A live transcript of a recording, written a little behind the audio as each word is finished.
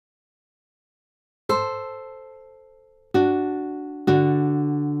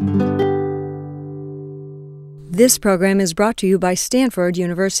This program is brought to you by Stanford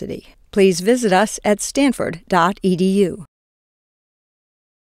University. Please visit us at stanford.edu.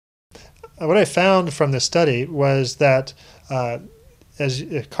 What I found from this study was that as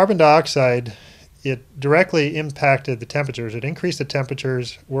carbon dioxide, it directly impacted the temperatures. It increased the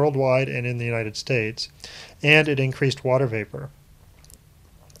temperatures worldwide and in the United States, and it increased water vapor.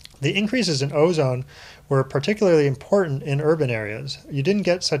 The increases in ozone were particularly important in urban areas. You didn't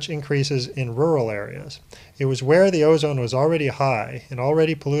get such increases in rural areas. It was where the ozone was already high in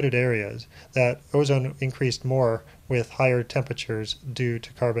already polluted areas that ozone increased more with higher temperatures due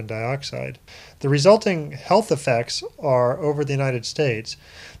to carbon dioxide. The resulting health effects are over the United States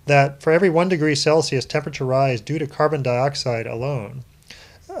that for every 1 degree Celsius temperature rise due to carbon dioxide alone,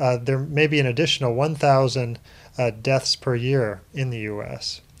 there may be an additional 1,000 deaths per year in the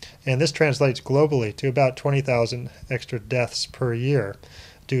U.S. And this translates globally to about 20,000 extra deaths per year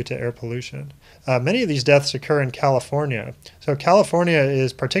due to air pollution. Many of these deaths occur in California. So California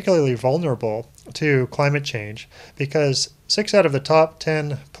is particularly vulnerable to climate change because 6 out of the top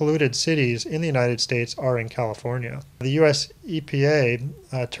 10 polluted cities in the United States are in California. The U.S.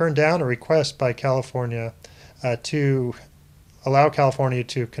 EPA turned down a request by California to allow California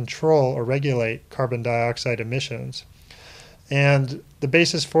to control or regulate carbon dioxide emissions. And the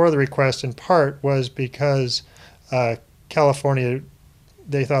basis for the request in part was because California,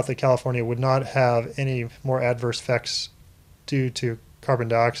 they thought that California would not have any more adverse effects due to carbon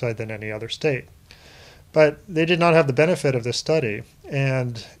dioxide than any other state. But they did not have the benefit of this study,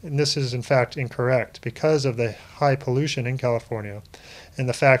 and this is in fact incorrect because of the high pollution in California and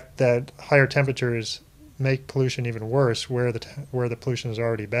the fact that higher temperatures make pollution even worse where the pollution is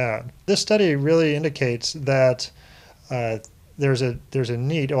already bad. This study really indicates that there's a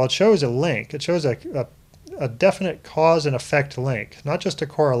need. Well, it shows a link. It shows a definite cause and effect link, not just a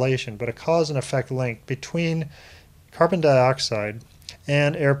correlation, but a cause and effect link between carbon dioxide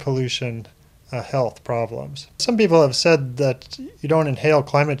and air pollution health problems. Some people have said that you don't inhale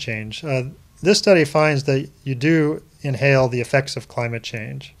climate change. This study finds that you do inhale the effects of climate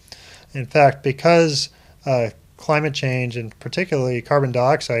change. In fact, because climate change, and particularly carbon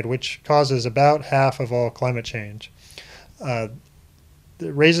dioxide, which causes about half of all climate change, it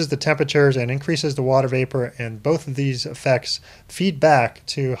raises the temperatures and increases the water vapor, and both of these effects feed back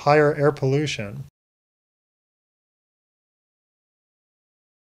to higher air pollution.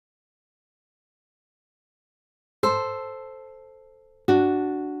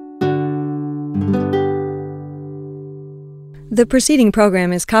 The preceding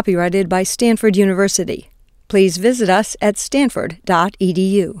program is copyrighted by Stanford University. Please visit us at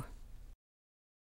stanford.edu.